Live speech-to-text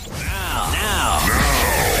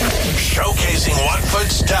Showcasing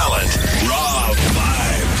Watford's talent. Raw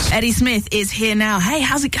Vibes. Eddy Smith is here now. Hey,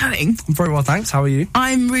 how's it going? I'm very well, thanks. How are you?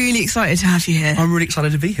 I'm really excited to have you here. I'm really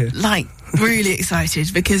excited to be here. Really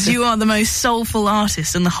excited because you are the most soulful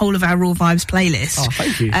artist in the whole of our Raw Vibes playlist. Oh,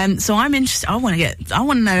 thank you. So I'm interested. I want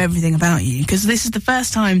to know everything about you because this is the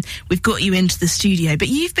first time we've got you into the studio. But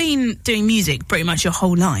you've been doing music pretty much your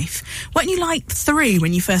whole life. Weren't you like 3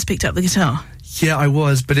 when you first picked up the guitar? Yeah, I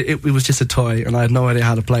was, but it was just a toy, and I had no idea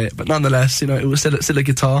how to play it. But nonetheless, it was still a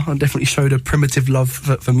guitar, and definitely showed a primitive love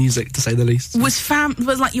for music, to say the least. Was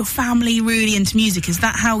like your family really into music? Is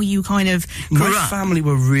that how you kind of grew up? My family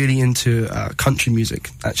were really into country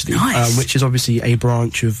music, actually, nice. Which is obviously a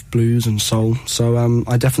branch of blues and soul. So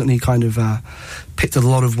I definitely kind of picked a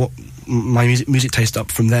lot of what my music taste up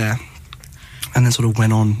from there, and then sort of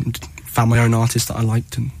went on and found my own artists that I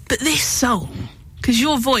liked. But this soul... because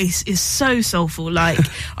your voice is so soulful. Like,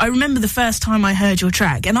 I remember the first time I heard your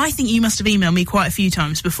track, and I think you must have emailed me quite a few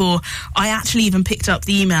times before I actually even picked up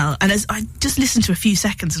the email. And as I just listened to a few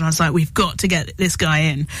seconds, and I was like, we've got to get this guy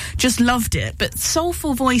in. Just loved it. But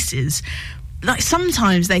soulful voices, like,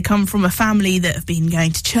 sometimes they come from a family that have been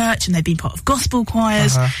going to church and they've been part of gospel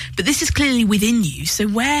choirs. But this is clearly within you. So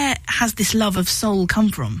where has this love of soul come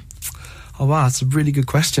from? Oh, wow, that's a really good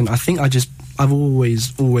question. I think I've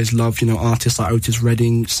always loved, artists like Otis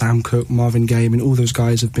Redding, Sam Cooke, Marvin Gaye. I mean, all those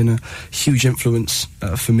guys have been a huge influence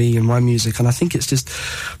for me and my music. And I think it's just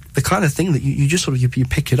the kind of thing that you just sort of, you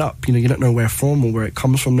pick it up. You don't know where from or where it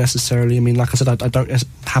comes from necessarily. I mean, like I said, I don't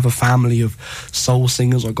have a family of soul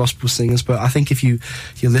singers or gospel singers, but I think if you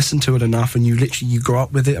listen to it enough and you grow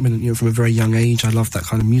up with it. I mean, from a very young age, I love that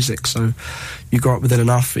kind of music. So you grow up with it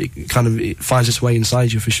enough, it finds its way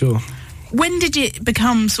inside you for sure. When did it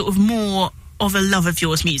become sort of more of a love of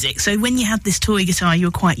yours, music? So when you had this toy guitar, you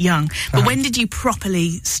were quite young. But when did you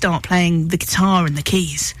properly start playing the guitar and the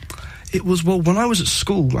keys? It was, when I was at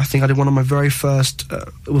school. I think I did one of my very first,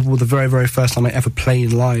 the very, very first time I ever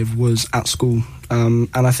played live was at school. And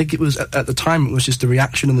I think it was, at the time, it was just the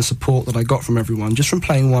reaction and the support that I got from everyone, just from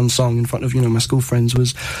playing one song in front of, my school friends,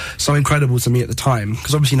 was so incredible to me at the time.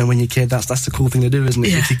 Because obviously, when you're a kid, that's the cool thing to do, isn't it?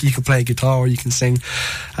 Yeah. You can play a guitar or you can sing.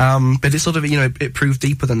 But it sort of, it proved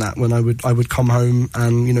deeper than that when I would come home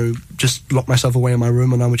and, just lock myself away in my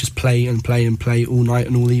room and I would just play and play and play all night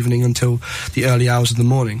and all evening until the early hours of the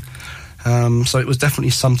morning. So it was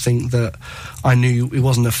definitely something that I knew it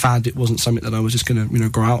wasn't a fad. It wasn't something that I was just going to,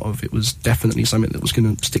 grow out of. It was definitely something that was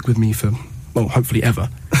going to stick with me for, hopefully ever.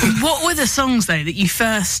 What were the songs, though, that you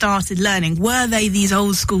first started learning? Were they these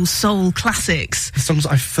old school soul classics? The songs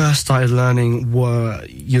that I first started learning were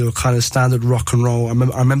your kind of standard rock and roll.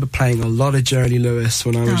 I remember playing a lot of Jerry Lee Lewis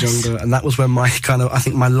when I was younger, and that was when I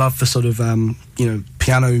think my love for sort of,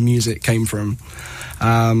 piano music came from.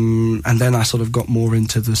 And then I sort of got more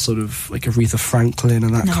into the sort of like Aretha Franklin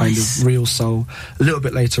and that kind of real soul a little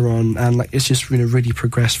bit later on, and it's just really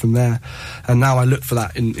progressed from there. And now I look for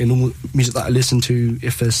that in all music that I listen to.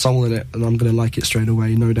 If there's soul in it, and I'm going to like it straight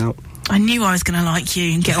away, no doubt. I knew I was going to like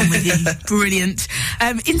you and get on with you. Brilliant.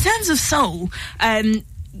 In terms of soul,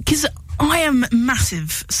 because I am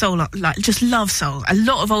massive soul, just love soul, a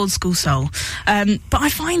lot of old school soul. But I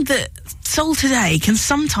find that soul today can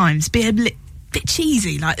sometimes be a bit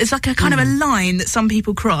cheesy. It's like a kind of a line that some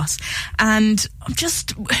people cross. And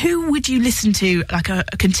who would you listen to, like a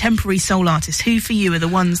contemporary soul artist? Who for you are the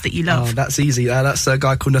ones that you love? Oh, that's easy. That's a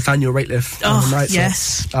guy called Nathaniel Rateliff.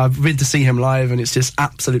 Yes. I've been to see him live and it's just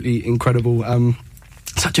absolutely incredible.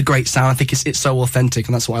 Such a great sound. I think it's so authentic,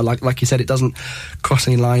 and that's what I like. Like you said, it doesn't cross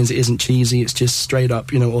any lines. It isn't cheesy. It's just straight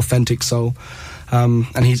up, authentic soul.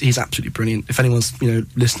 And he's absolutely brilliant. If anyone's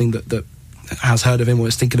listening that has heard of him or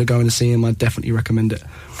is thinking of going to see him, I'd definitely recommend it.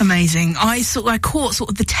 Amazing. I caught sort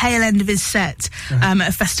of the tail end of his set at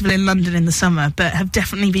a festival in London in the summer, but have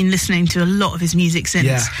definitely been listening to a lot of his music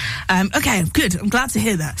since. Yeah. Okay, good. I'm glad to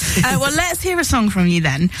hear that. Well, let's hear a song from you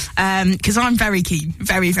then, because I'm very keen.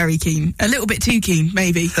 Very, very keen. A little bit too keen,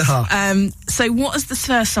 maybe. So what is the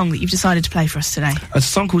first song that you've decided to play for us today? It's a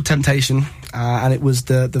song called Temptation, and it was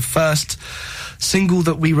the first single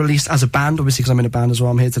that we released as a band, obviously because I'm in a band as well.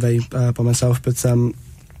 I'm here today by myself, but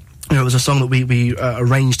it was a song that we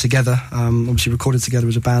arranged together, obviously recorded together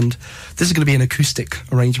as a band. This is going to be an acoustic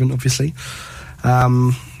arrangement, obviously,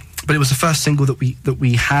 but it was the first single that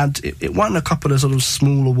we had. It won a couple of sort of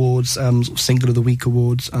small awards, sort of Single of the Week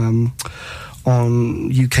awards on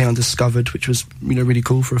UK Undiscovered, which was really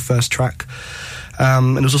cool for a first track.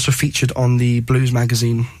 And it was also featured on the Blues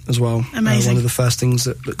magazine as well. Amazing. One of the first things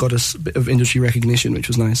that got us a bit of industry recognition, which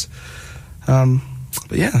was nice. But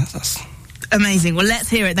yeah, that's... Amazing. Well, let's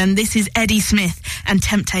hear it then. This is Eddy Smith and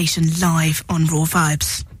Temptation live on Raw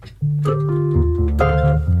Vibes. She's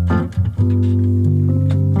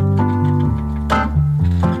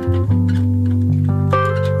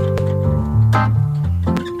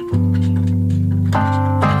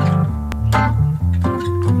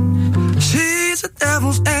a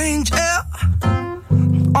devil's angel.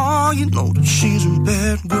 Oh, you know that she's a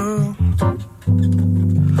bad girl.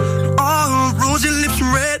 Oh, rosy lips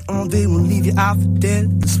red. Oh, they will leave you out for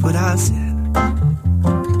dead. That's what I said.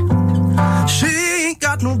 She ain't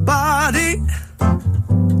got nobody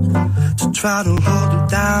to try to hold her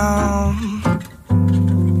down.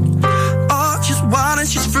 Oh, she's wild and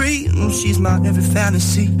she's free, and she's my every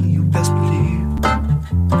fantasy, you best believe.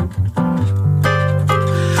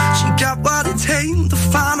 She got what it takes to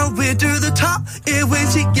find her way to the top. And when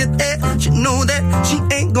she get there, she know that she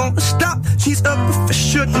ain't gonna stop. She's a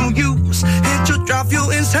professional use, and she'll drive you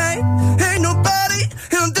insane. Ain't nobody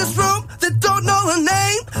in this room that don't know her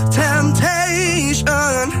name. Temptation,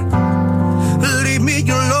 leave me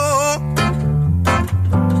alone.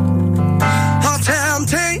 Oh,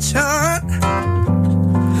 temptation,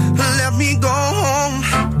 let me go home.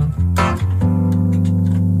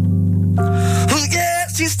 Oh, yeah,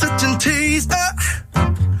 she's such a teaser.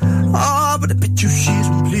 Oh, but I bet you she's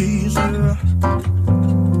a pleaser.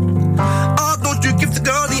 Oh, don't you give the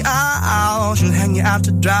girl the eye. She'll hang you out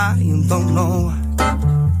to dry and don't know why.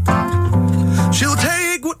 She'll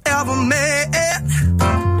take whatever man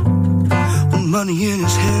with money in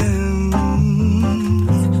his hand.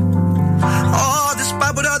 Oh,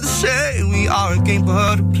 despite what others say, we are a game for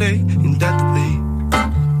her to play. Ain't that the way?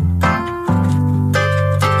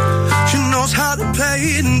 She knows how to play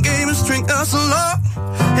it in game and string us along.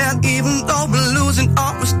 And even though we're losing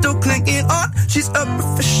all, we're still clinging on. She's a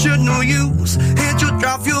professional use, and she'll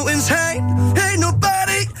drive you insane. Ain't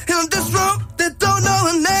nobody in this room that don't know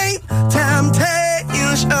her name.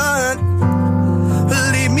 Temptation,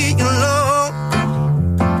 leave me alone.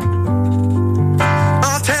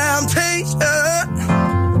 Oh, temptation,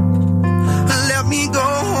 let me go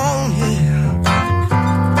home, yeah.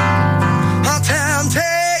 Oh,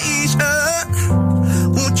 temptation,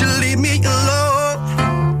 won't you leave me alone?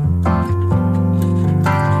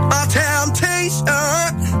 Oh, temptation,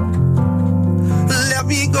 let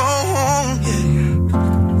me go home, yeah.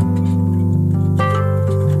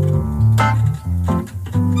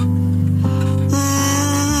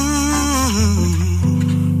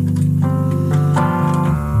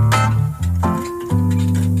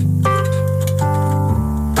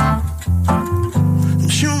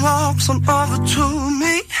 She walks on over to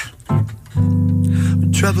me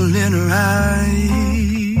with trouble in her eyes.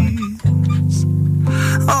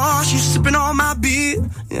 Oh, she's sipping on my beer.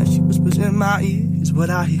 Yeah, she whispers in my ear, is what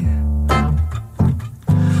I hear.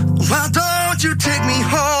 Why don't you take me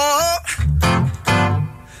home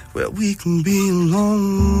where we can be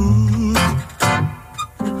alone?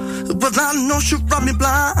 But I know she'll run me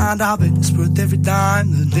blind. I'll bet it's worth every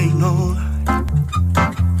dime that ain't no lie.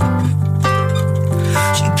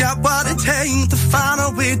 She got what it takes to find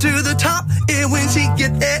her way to the top. And when she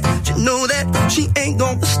get there, she know that she ain't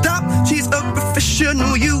gonna stop. She's a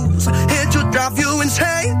professional use, and she'll drive you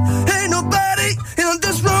insane. Ain't nobody in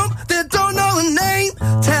this room that don't know her name.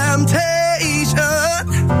 Temptation,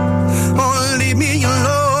 oh, leave me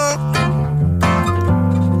alone.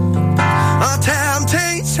 Oh,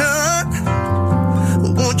 temptation,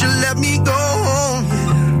 won't you let me go home,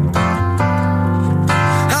 yeah.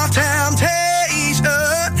 Oh, temptation,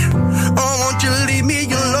 oh, won't you leave me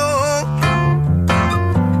alone?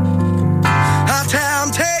 Oh,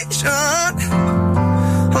 temptation,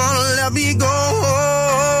 oh, let me go home.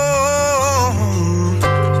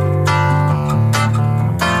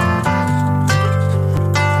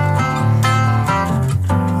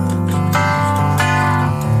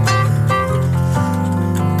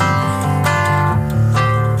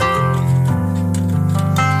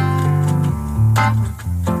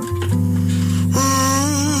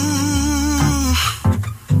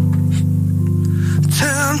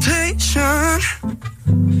 Temptation.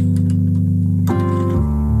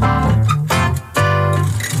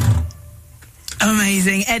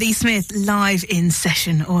 Amazing. Eddy Smith live in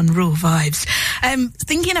session on Raw Vibes.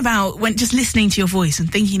 Thinking about, when just listening to your voice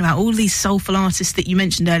and thinking about all these soulful artists that you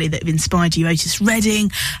mentioned earlier that have inspired you, Otis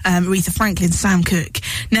Redding, Aretha Franklin, Sam Cooke.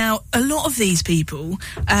 Now, a lot of these people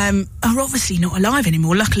are obviously not alive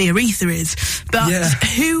anymore. Luckily, Aretha is. But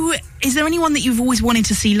who... Is there anyone that you've always wanted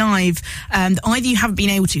to see live that either you haven't been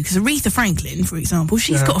able to? Because Aretha Franklin, for example,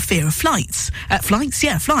 she's got a fear of flying.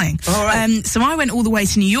 Oh, right. So I went all the way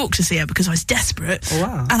to New York to see her because I was desperate. Oh,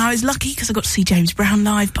 wow. And I was lucky because I got to see James Brown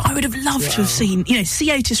live, but I would have loved to have seen,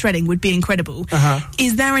 see Otis Redding would be incredible.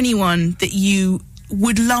 Is there anyone that you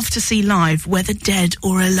would love to see live, whether dead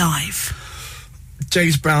or alive?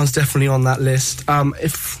 James Brown's definitely on that list.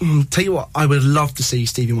 Tell you what, I would love to see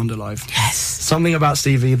Stevie Wonder live. Yes. Something about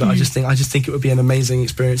Stevie, but I just think it would be an amazing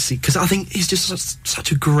experience because I think he's just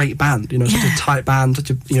such a great band, such a tight band, such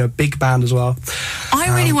a big band as well.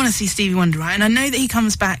 I really want to see Stevie Wonder, right? And I know that he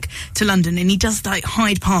comes back to London and he does like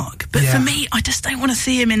Hyde Park, but for me, I just don't want to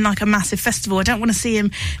see him in like a massive festival. I don't want to see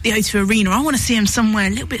him the O2 Arena. I want to see him somewhere a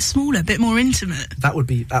little bit smaller, a bit more intimate. That would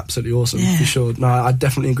be absolutely awesome, for sure. No, I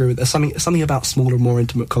definitely agree with that. There's something about smaller, more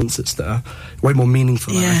intimate concerts that are way more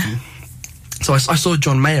meaningful, I reckon. So I saw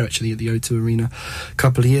John Mayer actually at the O2 Arena a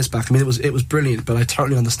couple of years back. I mean, it was brilliant, but I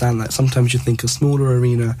totally understand that. Sometimes you think a smaller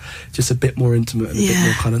arena, just a bit more intimate and a bit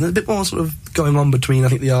more kind of, a bit more sort of going on between, I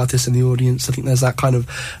think, the artist and the audience. I think there's that kind of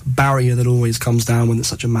barrier that always comes down when it's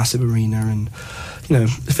such a massive arena, and I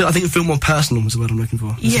think it feels more personal is the word I'm looking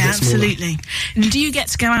for. Yeah, absolutely. And do you get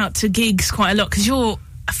to go out to gigs quite a lot? Because you're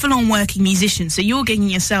a full-on working musician, so you're gigging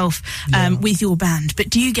yourself with your band, but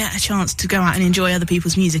do you get a chance to go out and enjoy other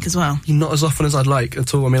people's music as well? Not as often as I'd like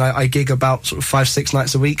at all. I mean, I gig about sort of 5-6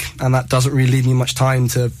 nights a week, and that doesn't really leave me much time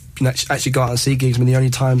to actually go out and see gigs. I mean, the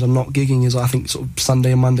only times I'm not gigging is I think sort of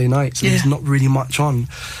Sunday and Monday nights, and there's not really much on.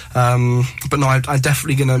 But no, I'm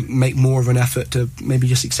definitely going to make more of an effort to maybe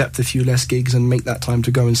just accept a few less gigs and make that time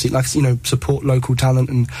to go and see, support local talent.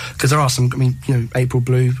 And because there are some, April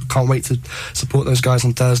Blue, can't wait to support those guys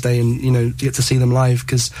on Thursday and get to see them live,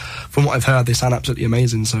 because from what I've heard, they sound absolutely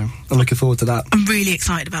amazing. So I'm looking forward to that. I'm really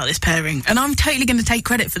excited about this pairing, and I'm totally going to take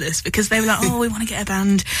credit for this, because they were like, we want to get a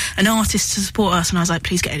band, an artist to support us, and I was like,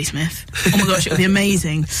 please get Eddy Smith. Oh my gosh, it would be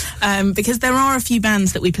amazing. Because there are a few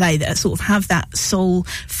bands that we play that sort of have that soul,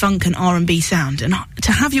 funk and R&B sound, and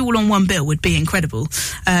to have you all on one bill would be incredible.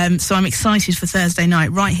 So I'm excited for Thursday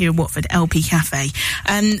night right here in Watford, LP Cafe.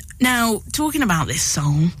 Now, talking about this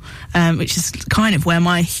soul, which is kind of where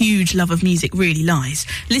my huge love of music really lies,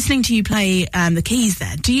 listening to you play the keys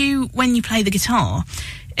there, do you, when you play the guitar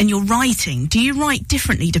and you're writing, do you write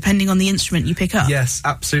differently depending on the instrument you pick up? Yes,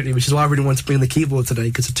 absolutely, which is why I really wanted to bring the keyboard today,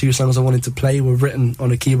 because the two songs I wanted to play were written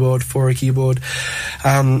on a keyboard, for a keyboard.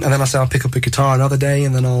 And then I say I'll pick up a guitar another day,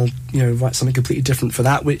 and then I'll write something completely different for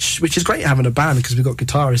that, which is great having a band, because we've got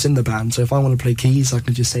guitarists in the band. So if I want to play keys, I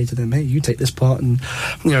can just say to them, hey, you take this part, and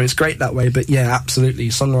it's great that way. But yeah, absolutely,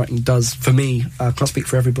 songwriting does, for me, I can't speak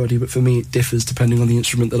for everybody, but for me it differs depending on the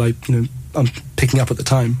instrument that I'm picking up at the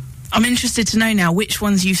time. I'm interested to know now which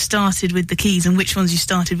ones you started with the keys and which ones you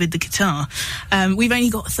started with the guitar. We've only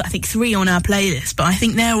got, I think, 3 on our playlist, but I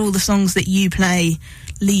think they're all the songs that you play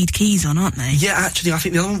lead keys on, aren't they? Yeah, actually, I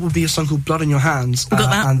think the other one would be a song called Blood on Your Hands. We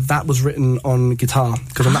got that. And that was written on guitar,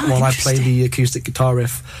 because on that one I play the acoustic guitar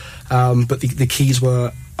riff, but the keys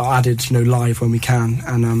were added, live when we can,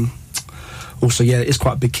 and also, it's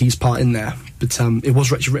quite a big keys part in there, but it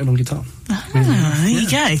was actually written on guitar. There you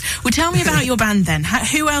go. Well, tell me about your band then.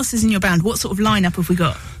 Who else is in your band? What sort of lineup have we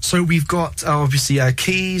got? So we've got, obviously,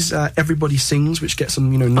 keys, Everybody Sings, which gets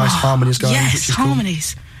some, nice harmonies going. Yes, which is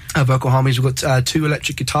harmonies. Cool. Vocal harmonies. We've got 2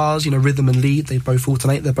 electric guitars, rhythm and lead. They both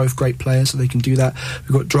alternate. They're both great players, so they can do that.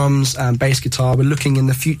 We've got drums and bass guitar. We're looking in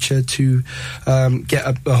the future to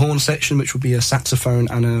get a horn section, which will be a saxophone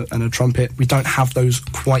and a trumpet. We don't have those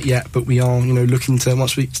quite yet, but we are, looking to,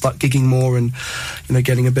 once we start gigging more and,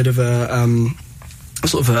 getting a bit of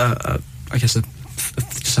just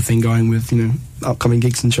a thing going with, upcoming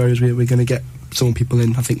gigs and shows. We're going to get some people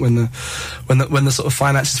in. I think when the sort of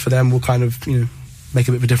finances for them will kind of, make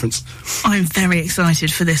a bit of a difference. I'm very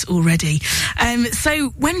excited for this already. So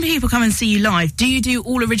when people come and see you live, do you do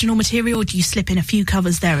all original material, or do you slip in a few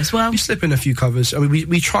covers there as well? We slip in a few covers. I mean,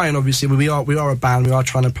 we try, and obviously we are a band. We are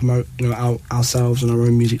trying to promote ourselves and our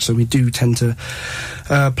own music, so we do tend to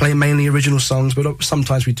play mainly original songs, but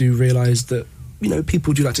sometimes we do realise that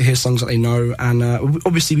people do like to hear songs that they know, and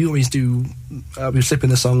obviously we always do. We slip in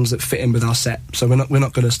the songs that fit in with our set, so we're not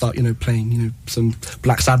going to start playing some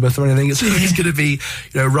Black Sabbath or anything. It's going to be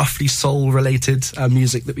roughly soul related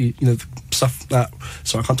music that we stuff.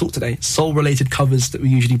 Sorry, I can't talk today. Soul related covers that we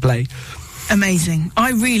usually play. Amazing.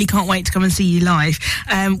 I really can't wait to come and see you live.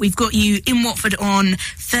 We've got you in Watford on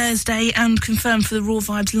Thursday and confirmed for the Raw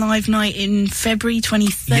Vibes live night in February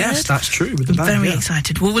 23rd. Yes, that's true. With the band, very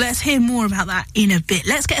excited. Well, let's hear more about that in a bit.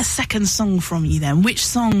 Let's get a second song from you then. Which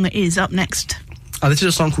song is up next? This is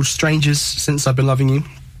a song called Strangers, Since I've Been Loving You.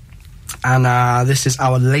 And this is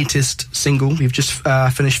our latest single. We've just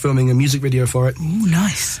finished filming a music video for it. Ooh,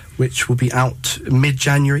 nice. Which will be out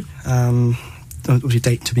mid-January. Obviously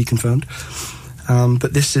date to be confirmed,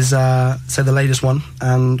 but this is the latest one,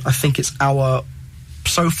 and I think it's our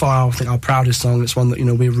proudest song. It's one that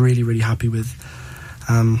we're really, really happy with,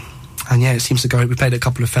 and And yeah, it seems to go. We played at a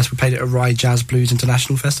couple of festivals. We played at a Rye Jazz Blues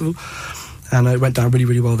International Festival, and it went down really,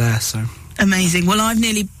 really well there. So amazing. Well, I've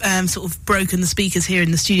nearly sort of broken the speakers here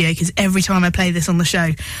in the studio because every time I play this on the show,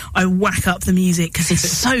 I whack up the music because it's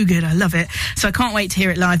so good. I love it. So I can't wait to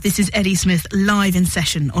hear it live. This is Eddy Smith live in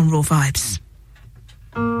session on Raw Vibes.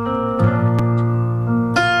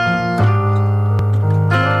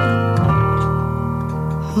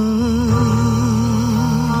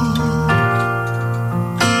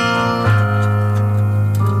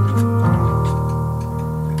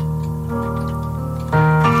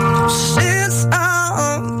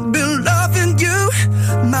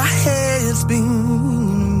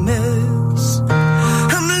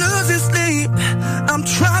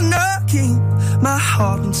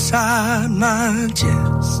 Inside my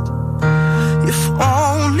chest, if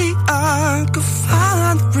only I could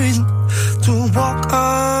find the reason to walk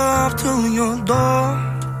up to your door,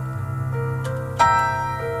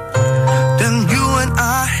 then you and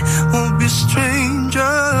I won't be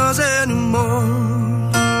strangers anymore.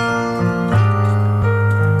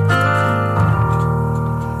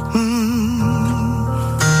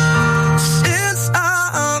 Since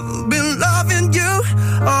I've been loving you,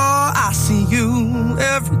 oh, I see you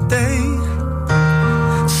every day,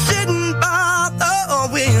 sitting by the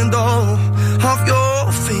window of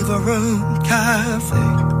your favorite cafe.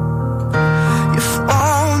 If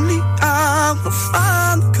only I could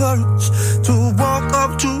find the courage to walk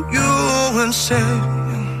up to you and say,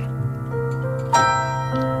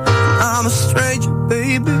 I'm a stranger,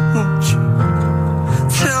 baby, won't you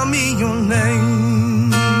tell me your name?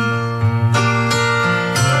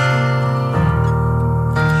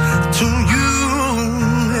 To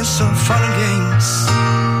you, it's so fun and games,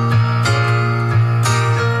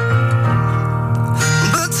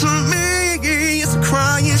 but to me it's a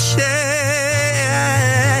crying shame.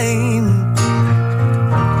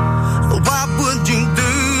 Why would you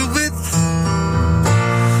do it?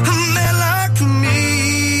 A man like me,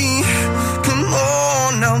 come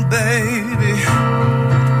on now, baby,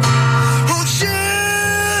 won't you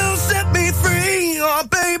set me free? Oh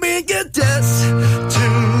baby, get this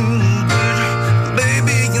too.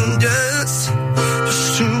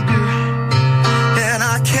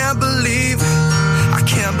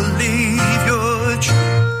 Can't believe you're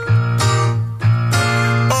true.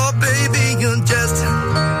 Oh baby, you're just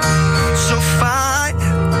so fine,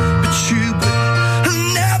 but you would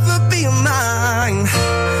never be mine.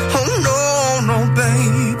 Oh no, no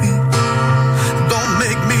baby, don't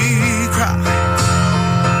make me cry.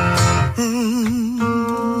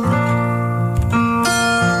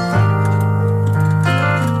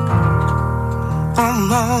 Oh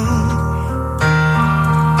no.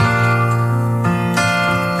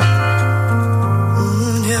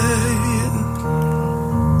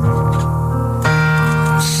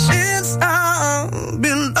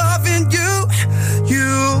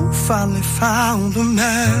 Finally found a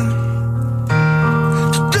man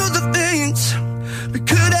to do the things we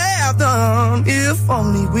could have done if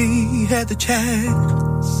only we had the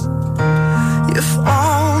chance. If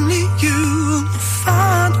only you could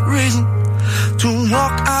find a reason to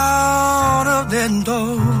walk out of that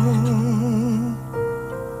door.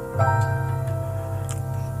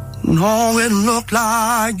 No, it looked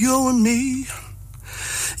like you and me.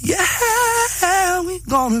 Yeah, we're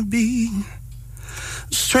gonna be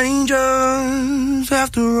strangers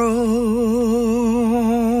after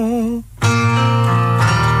all.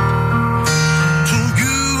 To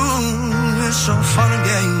you, it's so fun and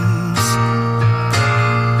games,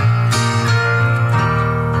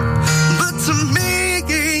 but to me,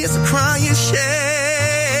 it's a crying shame.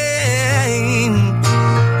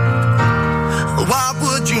 Why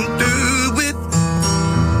would you do it?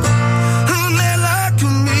 A man like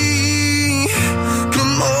me,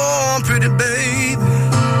 come on, pretty baby,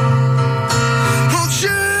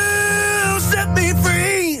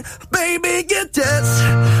 get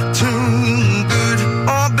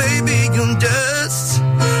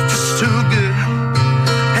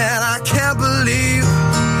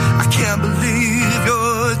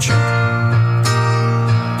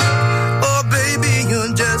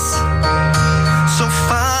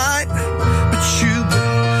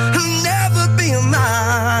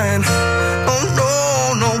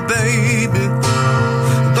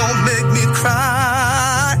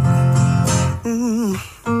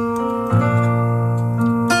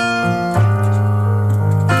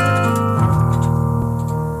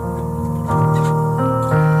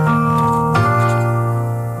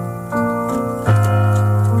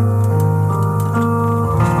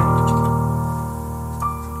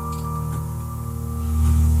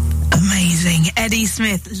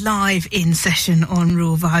Smith live in session on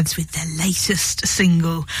Raw Vibes with their latest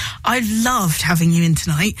single. I've loved having you in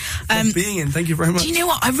tonight. Love being in, thank you very much. Do you know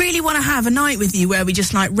what? I really want to have a night with you where we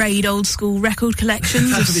just like raid old school record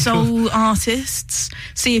collections of soul artists.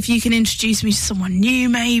 See if you can introduce me to someone new,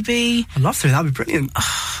 maybe. I'd love to, that'd be brilliant.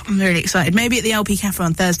 Oh, I'm really excited. Maybe at the LP Cafe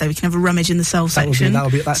on Thursday we can have a rummage in the soul section.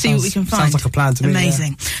 That see what we can find. Sounds like a plan to me.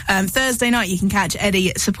 Amazing. Yeah. Thursday night you can catch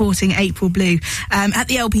Eddy supporting April Blue at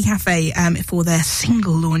the LP Cafe for their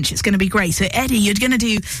single launch. It's going to be great. So Eddy, you're going to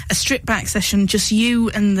do a stripped back session, just you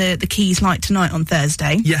and the Keys Light Tonight on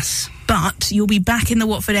Thursday. Yes. But you'll be back in the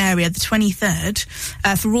Watford area the 23rd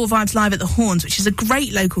for Raw Vibes Live at the Horns, which is a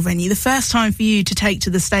great local venue. The first time for you to take to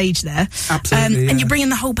the stage there. Absolutely, And you're bringing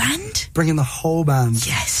the whole band? Bringing the whole band.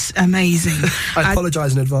 Yes, amazing. I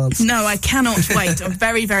apologise in advance. No, I cannot wait. I'm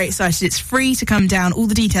very, very excited. It's free to come down. All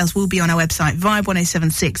the details will be on our website,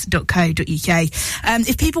 vibe1076.co.uk.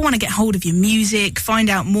 If people want to get hold of your music, find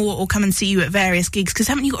out more, or come and see you at various gigs, because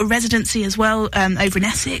haven't you got a residency as well over in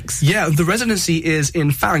Essex? Yeah, the residency is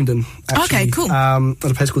in Farringdon. Actually, okay, cool. At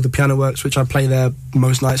a place called the Piano Works, which I play there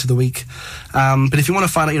most nights of the week. But if you want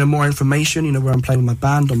to find out, more information, where I'm playing with my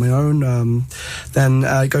band on my own, then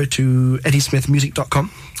go to eddysmithmusic.com,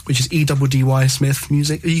 which is EDDY Smith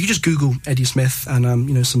Music. You can just Google Eddy Smith and,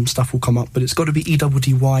 some stuff will come up, but it's got to be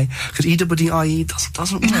EDDY, because EDDIE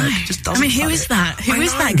doesn't work. It just doesn't. Who is that? Who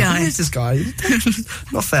is that guy? Who is this guy?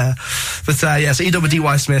 Not fair. But, so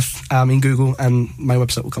EDDY Smith in Google, and my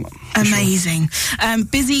website will come up. Amazing. Sure.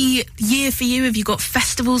 Busy year for you. Have you got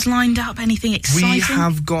festivals lined up? Anything exciting? We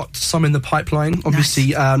have got some in the pipeline.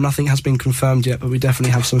 Obviously, nothing has been confirmed yet, but we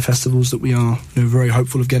definitely have some festivals that we are very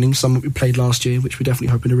hopeful of getting. Some that we played last year, which we're definitely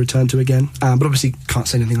hoping to return to again. But obviously, can't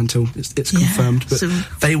say anything until it's confirmed. But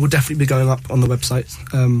they will definitely be going up on the website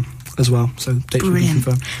as well. So dates will be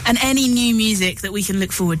confirmed. And any new music that we can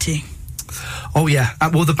look forward to? Oh yeah,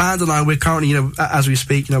 well the band and I, we're currently, as we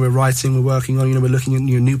speak, we're writing, we're working on, we're looking at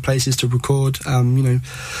new places to record,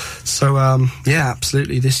 so yeah,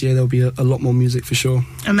 absolutely. This year there'll be a lot more music for sure.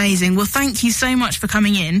 Amazing. Well, thank you so much for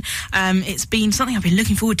coming in. It's been something I've been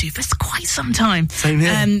looking forward to for quite some time. Same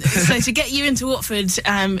here. So to get you into Watford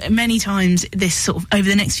many times this sort of over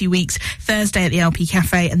the next few weeks, Thursday at the LP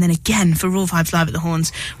Cafe, and then again for Raw Vibes Live at the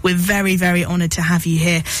Horns. We're very, very honoured to have you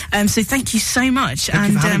here. So thank you so much.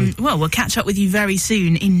 Thank you for having me. Well, we'll catch up with you very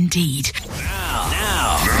soon indeed.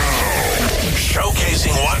 Now.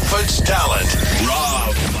 Showcasing Watford's talent. Raw